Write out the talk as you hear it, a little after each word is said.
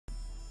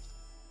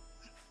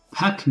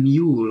Pack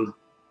Mule.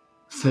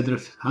 Feather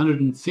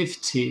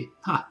 150.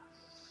 Ha!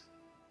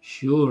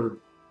 Sure.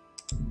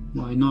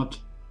 Why not?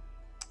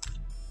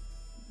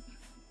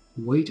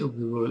 Weight of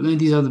the world. And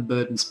these are the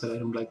burdens, but I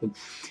don't like them.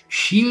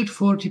 Shield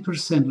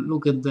 40%.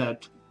 Look at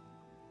that.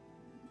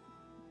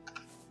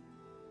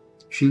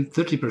 Shield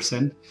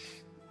 30%.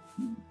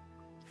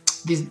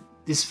 This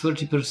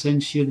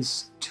 30% shield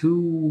is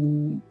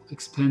too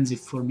expensive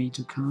for me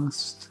to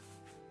cast.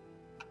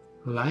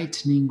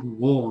 Lightning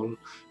Wall.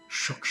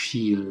 Shock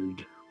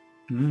Shield.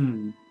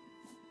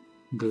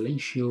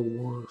 Glacial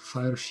Wall.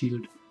 Fire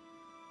Shield.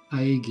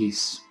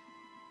 Aegis.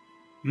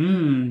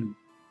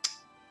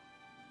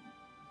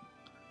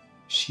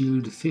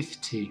 Shield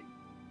 50.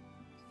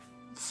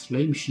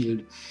 Flame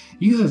Shield.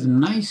 You have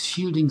nice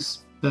shielding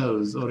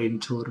spells,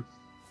 Orientor.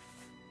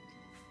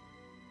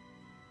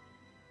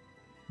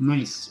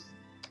 Nice.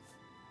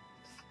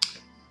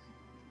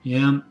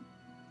 Yeah.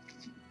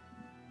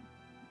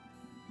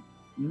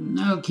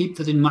 I'll keep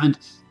that in mind.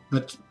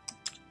 But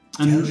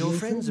tell your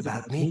friends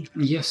about me.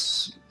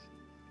 Yes.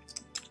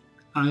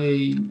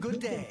 Good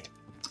day.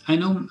 I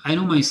know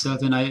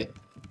myself, and I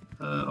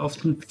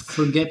often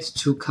forget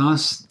to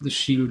cast the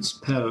shield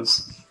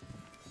spells.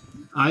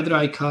 Either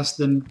I cast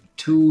them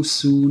too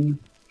soon,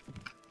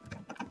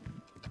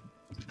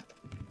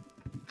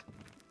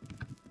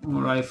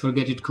 or I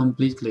forget it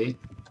completely.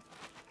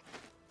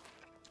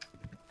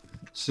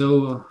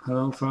 So,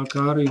 hello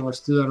Farkar, you are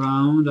still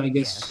around. I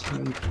guess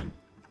I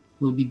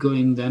will be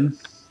going then.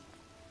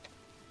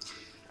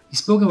 He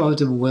spoke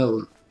about a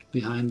well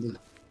behind the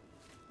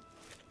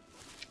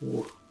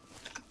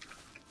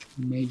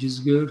Mage's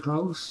Guild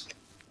house.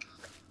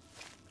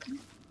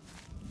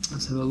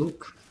 Let's have a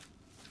look.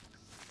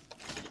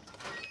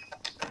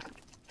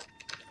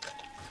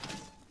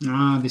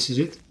 Ah, this is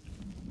it.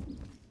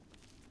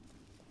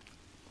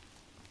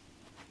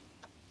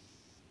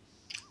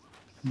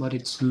 But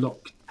it's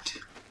locked.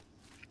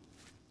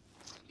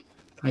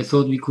 I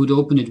thought we could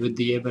open it with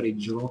the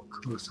average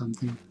lock or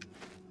something.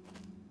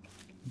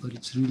 But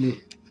it's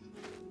really...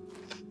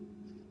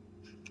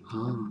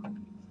 Ah.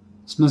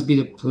 This must be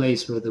the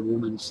place where the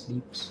woman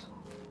sleeps.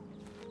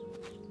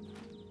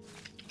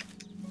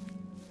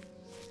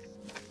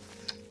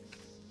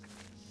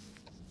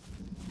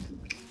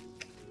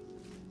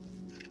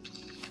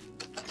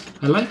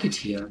 I like it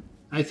here.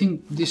 I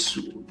think this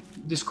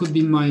could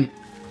be my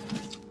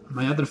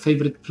other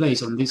favorite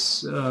place on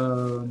this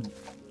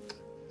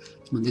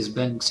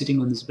bank, sitting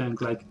on this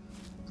bank,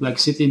 like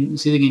sitting in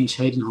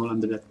Shadenhall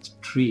under that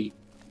tree.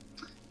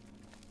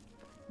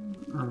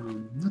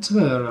 Let's have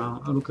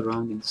a look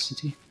around in the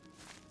city.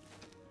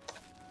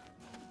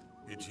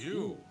 It's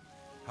you.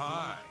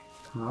 Hi.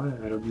 Hi,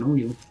 I don't know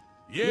you.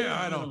 Yeah,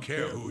 I don't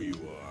care who you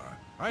are.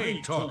 I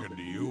ain't talking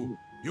to you.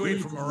 You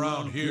ain't from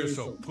around here,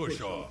 so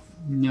push off.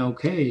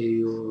 Okay,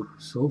 you're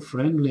so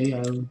friendly,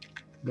 I'll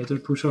better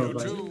push off. You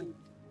too.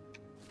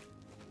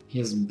 He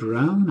has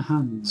brown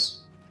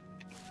hands.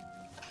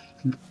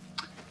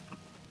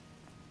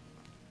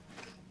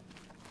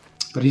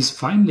 But he's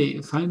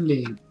finally...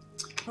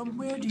 From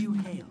where do you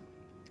hail?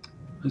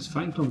 His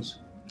fine clothes.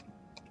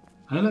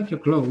 I like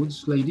your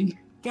clothes, lady.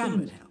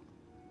 Ganradel.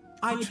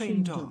 I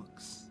train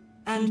dogs.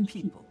 And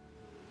people.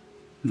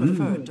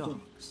 Prefer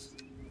dogs.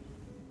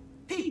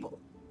 People.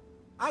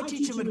 I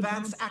teach them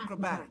advanced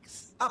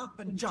acrobatics. Up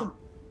and jump.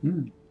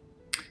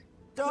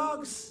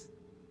 Dogs.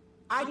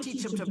 I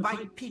teach them to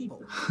bite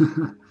people.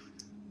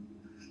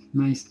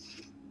 Nice.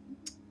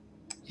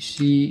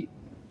 She...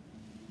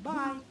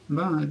 Bye.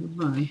 Bye,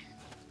 goodbye.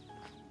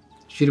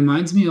 She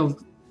reminds me of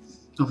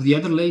the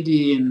other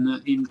lady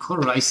in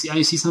Coral. I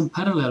see some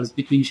parallels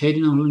between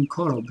Shadenhall and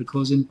Coral,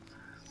 because in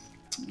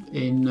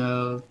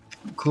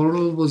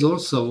Coral was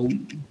also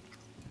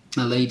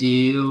a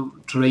lady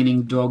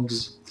training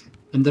dogs,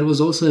 and there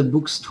was also a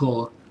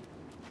bookstore.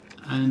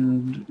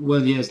 And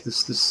well, yes,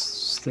 this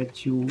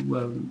statue.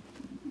 Well,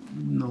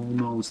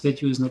 no,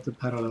 statue is not the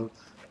parallel.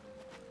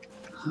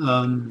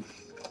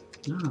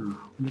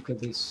 Look at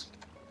this.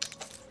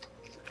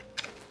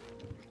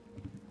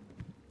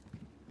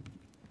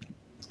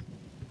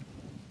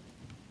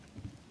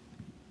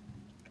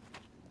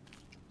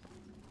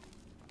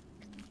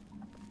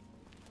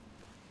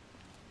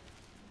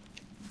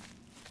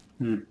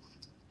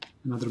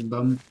 Another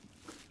bum.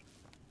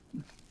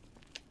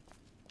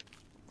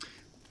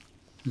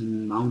 The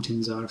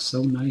mountains are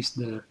so nice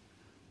there.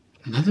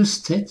 Another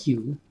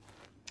statue.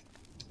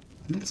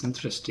 That's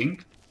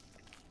interesting.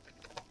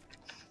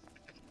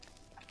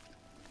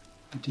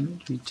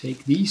 Didn't we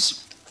take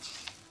these?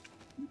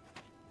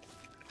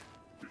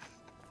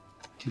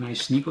 Can I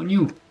sneak on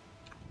you?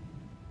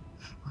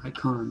 I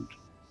can't.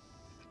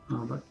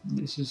 Oh, but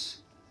this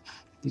is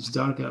this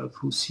dark elf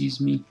who sees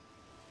me.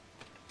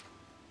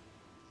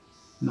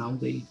 Now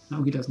he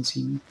doesn't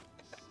see me.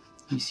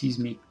 He sees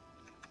me.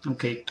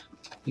 Okay,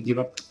 I give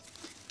up.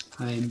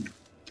 I'm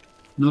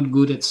not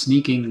good at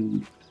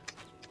sneaking.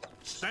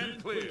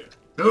 Stand clear.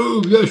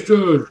 Oh, yes,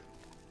 sir.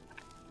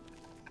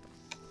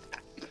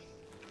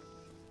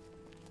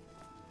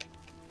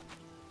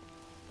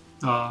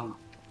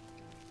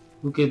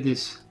 Look at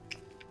this.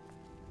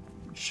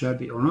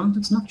 Shabby. Or no,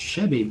 it's not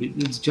shabby,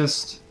 but it's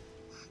just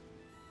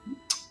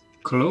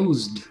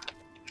closed.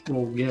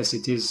 Oh yes,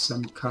 it is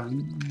some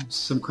kind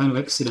of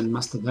accident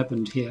must have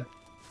happened here.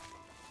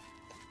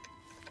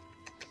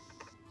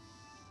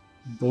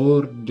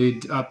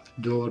 Boarded up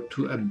door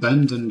to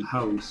abandoned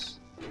house.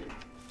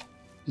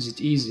 Is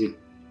it easy?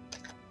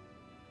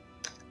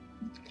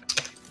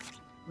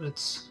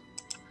 Let's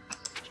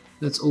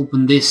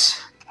open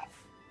this.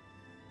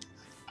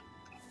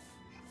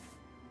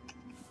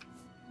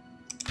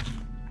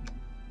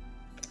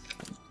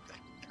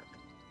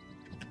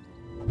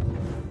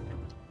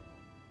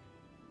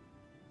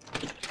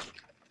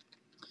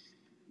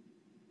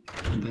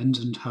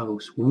 Abandoned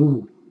house.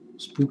 Ooh,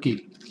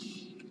 spooky.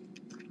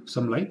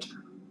 Some light?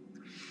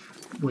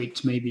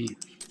 Wait, maybe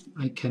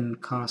I can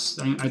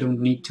cast... I don't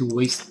need to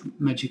waste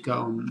magicka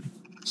on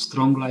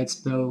strong light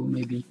spell.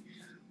 Maybe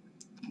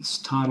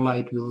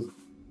starlight will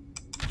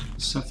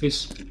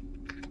suffice.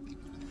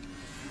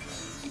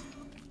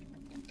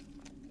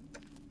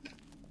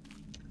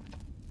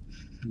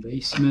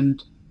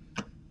 Basement.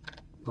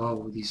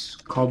 Wow, these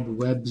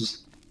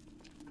cobwebs.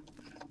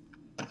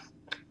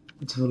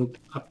 Let's have a look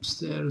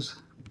upstairs.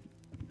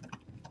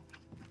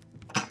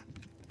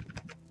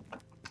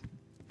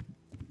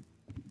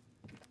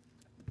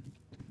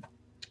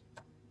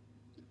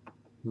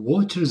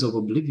 Waters of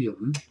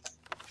Oblivion.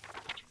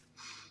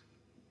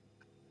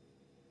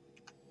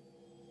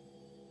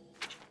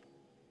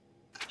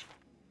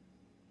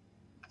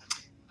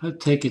 I'll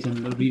take it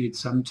and I'll read it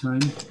sometime.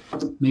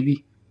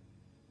 Maybe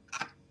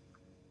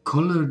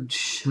colored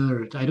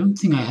shirt. I don't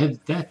think I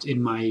have that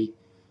in my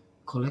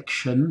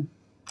collection.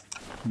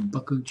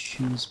 Buckled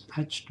shoes,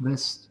 patched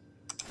vest.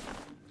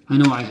 I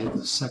know I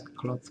have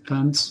sackcloth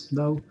pants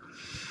though.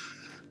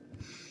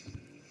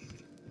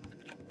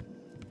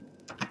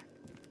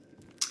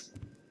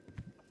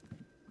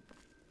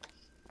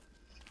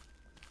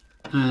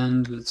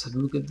 And let's have a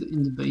look at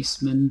in the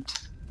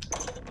basement.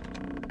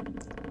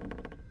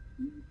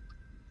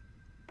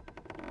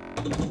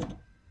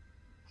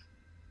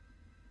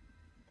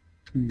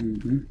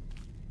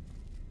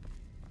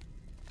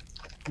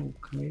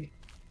 Okay.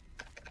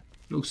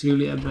 Looks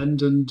really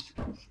abandoned.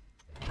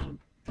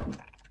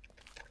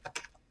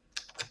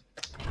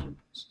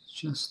 It's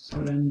just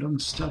random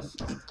stuff.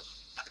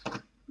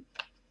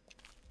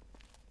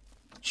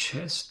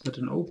 Chest, but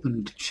an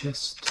opened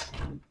chest.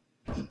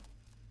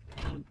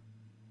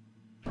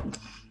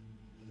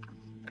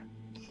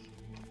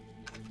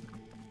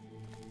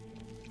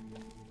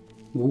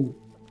 Oh,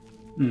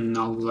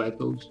 now the light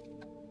goes.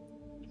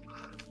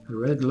 A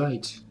red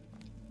light.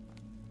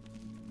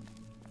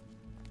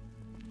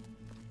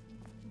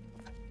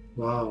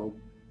 Wow.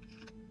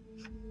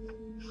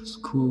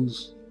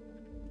 Schools.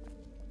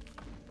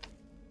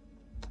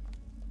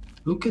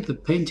 Look at the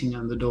painting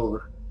on the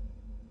door.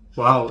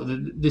 Wow,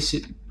 this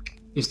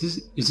is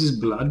this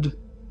blood?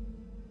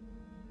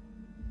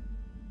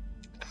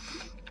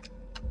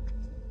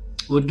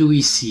 What do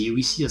we see?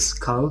 We see a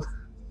skull,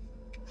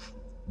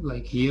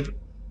 like here,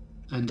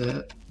 and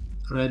a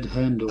red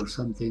hand or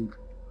something.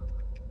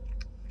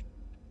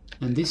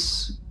 And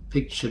this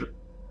picture,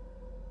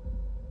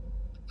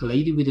 a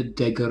lady with a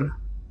dagger,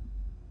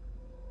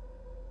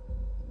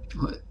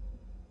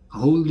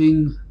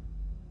 holding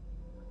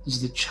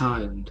is the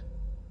child,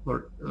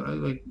 or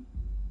like,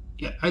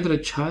 yeah, either a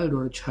child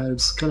or a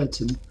child's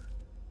skeleton.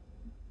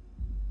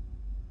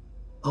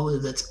 Oh,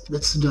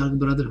 that's the Dark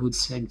Brotherhood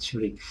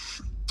sanctuary.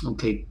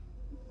 Okay,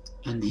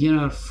 and here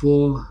are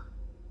four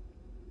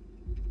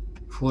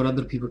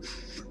other people.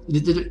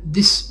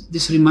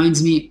 This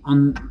reminds me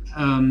on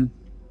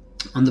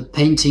the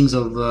paintings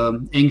of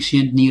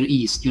ancient Near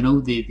East. You know,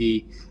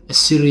 the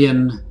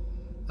Assyrian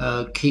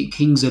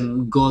kings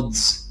and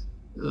gods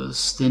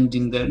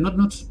standing there.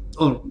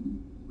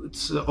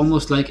 It's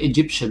almost like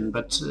Egyptian,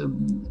 but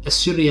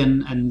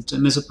Assyrian and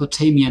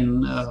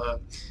Mesopotamian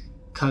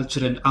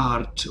culture and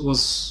art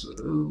was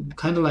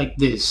kind of like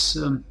this.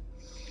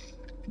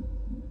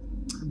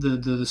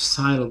 The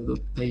style of the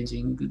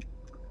painting,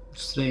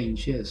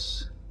 strange,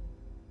 yes.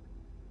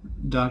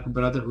 Dark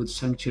Brotherhood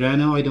Sanctuary.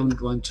 Now I don't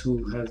want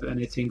to have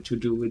anything to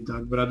do with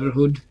Dark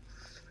Brotherhood.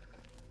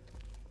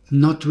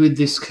 Not with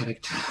this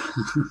character.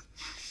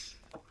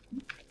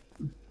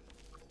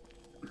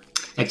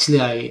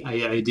 Actually,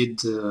 I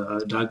did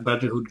Dark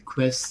Brotherhood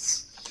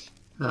quests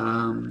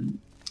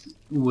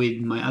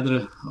with my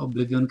other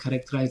Oblivion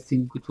character. I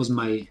think it was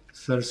my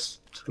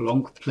first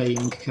long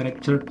playing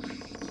character.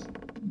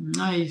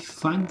 I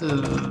find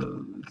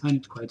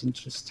it quite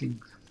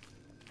interesting.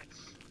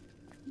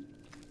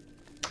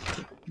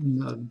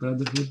 Dark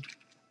Brotherhood,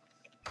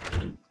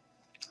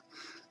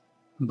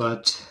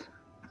 but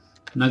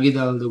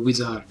Nagidal the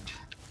wizard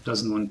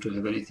doesn't want to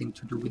have anything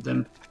to do with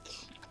them.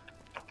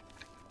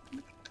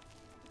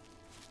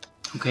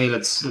 Okay,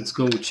 let's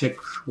go check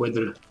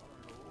whether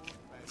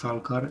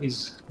Falkar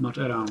is not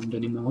around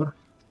anymore.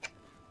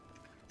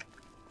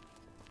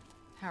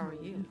 How are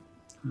you?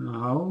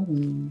 How?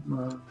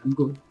 I'm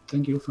good,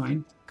 thank you,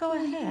 fine. Go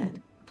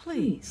ahead,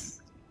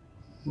 please.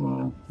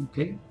 Oh,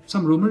 okay.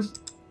 Some rumors.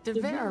 The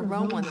Vera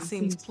Rowan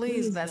seems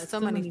pleased that so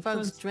many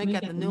folks drink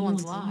at the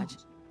Newlands Lodge.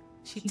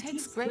 She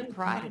takes great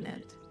pride in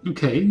it.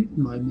 Okay,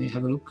 I may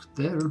have a look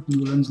there.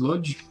 Newlands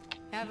Lodge.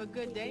 Have a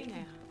good day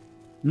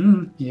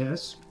now.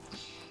 Yes.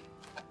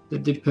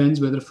 That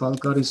depends whether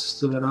Falkar is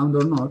still around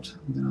or not.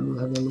 Then I will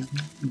have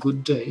a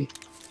good day.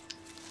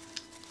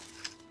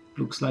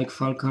 Looks like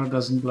Falkar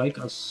doesn't like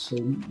us so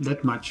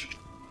that much.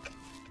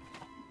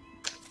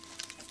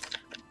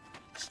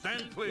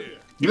 Stand clear.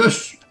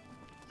 Yes!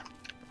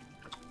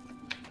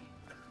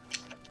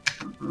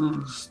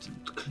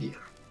 Stand clear.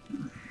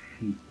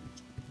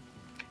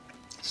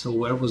 So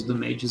where was the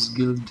Mages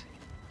Guild?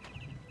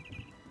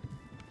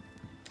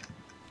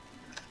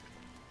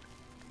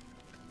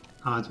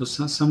 It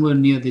was somewhere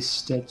near this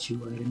statue,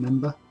 I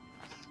remember.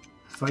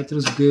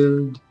 Fighters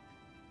Guild.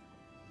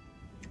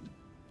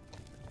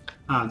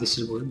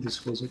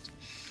 This was it.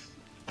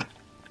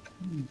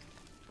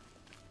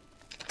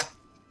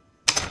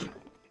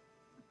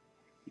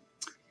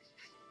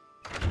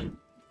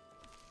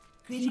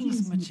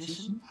 Greetings,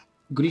 magician.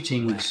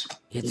 Greetings.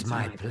 It's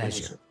my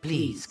pleasure.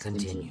 Please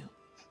continue.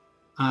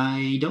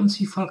 I don't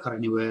see Falkar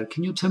anywhere.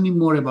 Can you tell me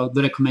more about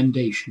the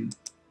recommendation?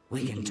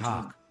 We can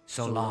talk,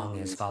 so long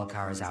as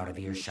Falkar is out of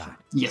earshot.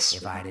 Yes.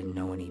 If I didn't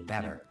know any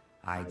better,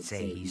 I'd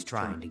say he's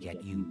trying to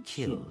get you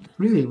killed.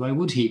 Really? Why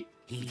would he?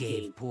 He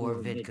gave poor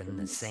Vidkun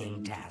the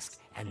same task,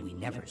 and we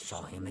never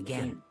saw him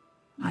again.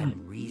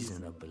 I'm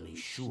reasonably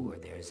sure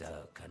there's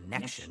a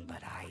connection,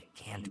 but I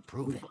can't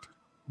prove it.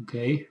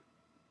 Okay.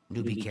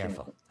 Do be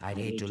careful. I'd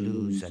hate to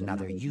lose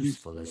another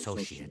useful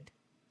associate.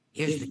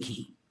 Here's the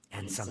key,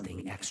 and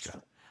something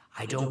extra.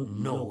 I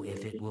don't know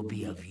if it will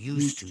be of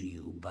use to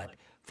you, but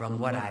from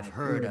what I've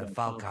heard of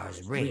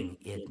Falkar's ring,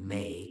 it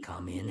may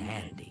come in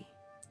handy.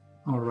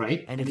 All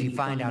right. And if you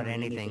find out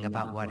anything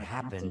about what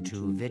happened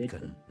to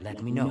Vidkun,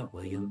 let me know,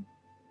 will you?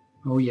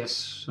 Oh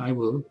yes, I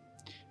will.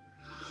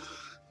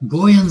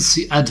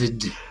 Buoyancy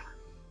added.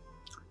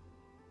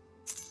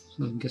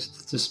 So I guess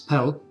that's a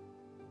spell.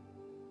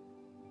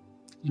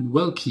 And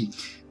Welky.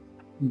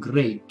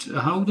 Great.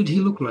 How did he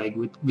look like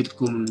with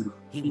Vidkun?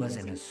 He was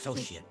an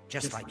associate,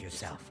 just like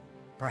yourself.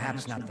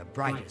 Perhaps not the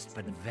brightest,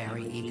 but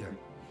very eager.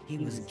 He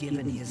was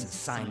given his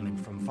assignment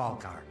from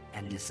Falkar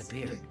and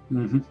disappeared.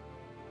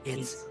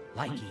 It's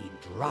like he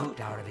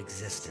dropped out of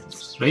existence.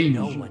 Strange.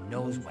 No one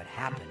knows what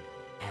happened,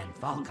 and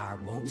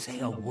Falkar won't say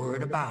a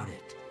word about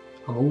it.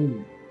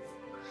 Oh.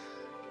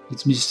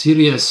 It's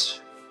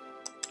mysterious.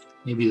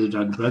 Maybe the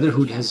Dark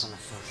Brotherhood has...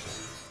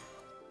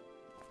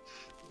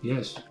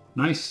 Yes.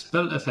 Nice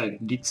spell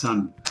effect,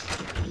 Ditsan.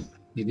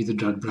 Maybe the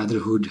Dark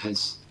Brotherhood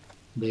has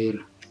their...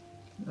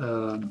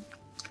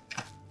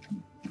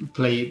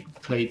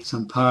 played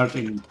some part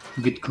in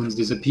Vidkun's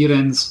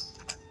disappearance.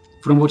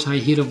 From what I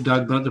hear of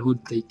Dark Brotherhood,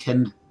 they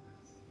can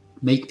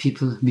make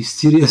people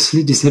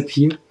mysteriously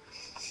disappear.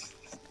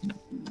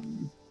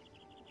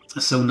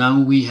 So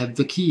now we have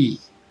the key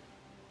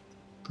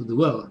to the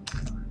well.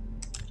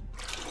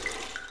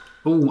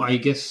 Oh, I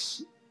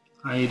guess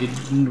I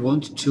didn't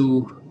want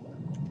to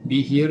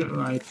be here.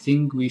 I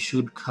think we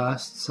should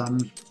cast some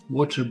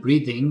water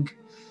breathing.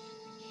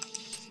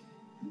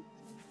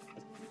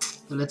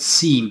 Let's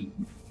see.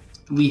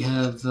 We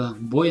have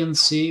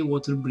buoyancy,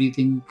 water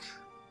breathing,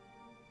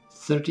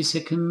 30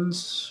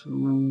 seconds.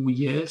 Ooh,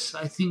 yes,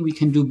 I think we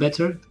can do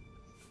better.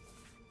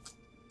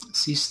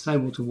 Sea style,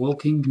 water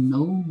walking,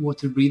 no.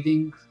 Water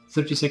breathing,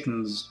 30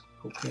 seconds.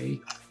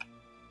 Okay.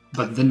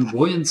 But then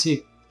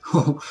buoyancy.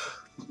 Oh,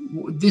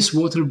 this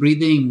water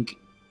breathing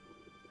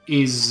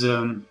is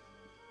 30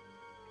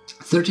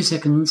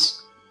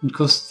 seconds and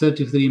costs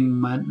 33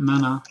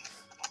 mana.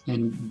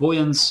 And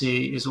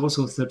buoyancy is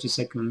also 30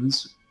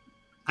 seconds.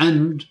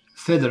 And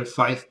feather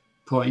 5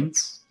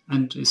 points.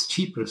 And is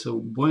cheaper. So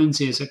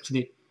buoyancy is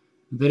actually a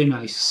very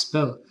nice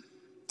spell.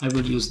 I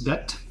will use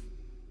that.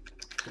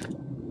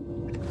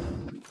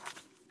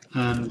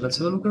 And let's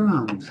have a look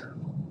around.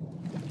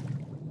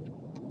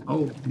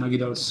 Oh,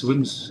 Nagidal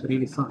swims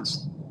really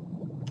fast.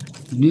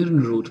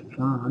 Nirnroot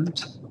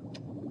plant.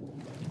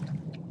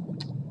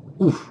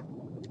 Oof,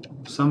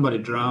 somebody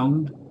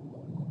drowned.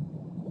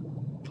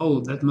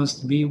 Oh, that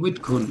must be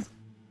Vidkun.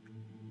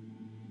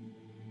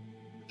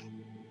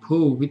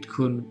 Poor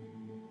Vidkun.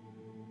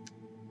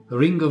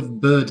 Ring of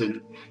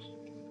Burden.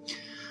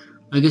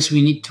 I guess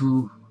we need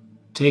to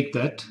take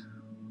that.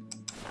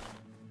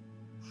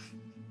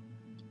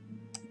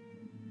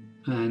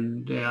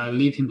 And I'll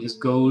leave him his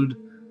gold.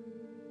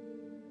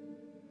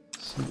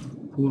 So,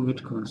 poor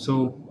Vidkun.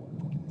 So,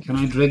 can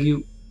I drag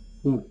you?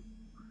 Oh,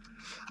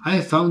 I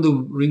have found the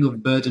Ring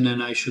of Burden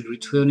and I should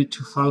return it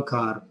to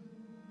Falkar.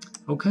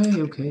 Okay,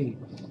 okay.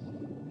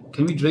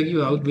 Can we drag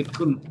you out,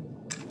 Vidkun?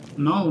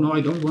 No,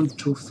 I don't want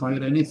to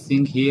fire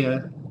anything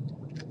here.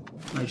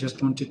 I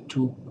just wanted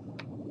to...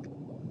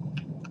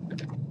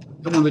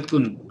 Come on,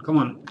 Vidkun, come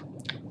on.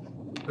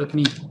 Let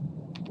me...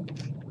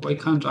 Why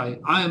can't I?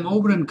 I am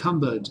over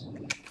encumbered.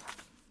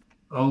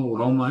 Oh,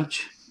 how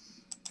much?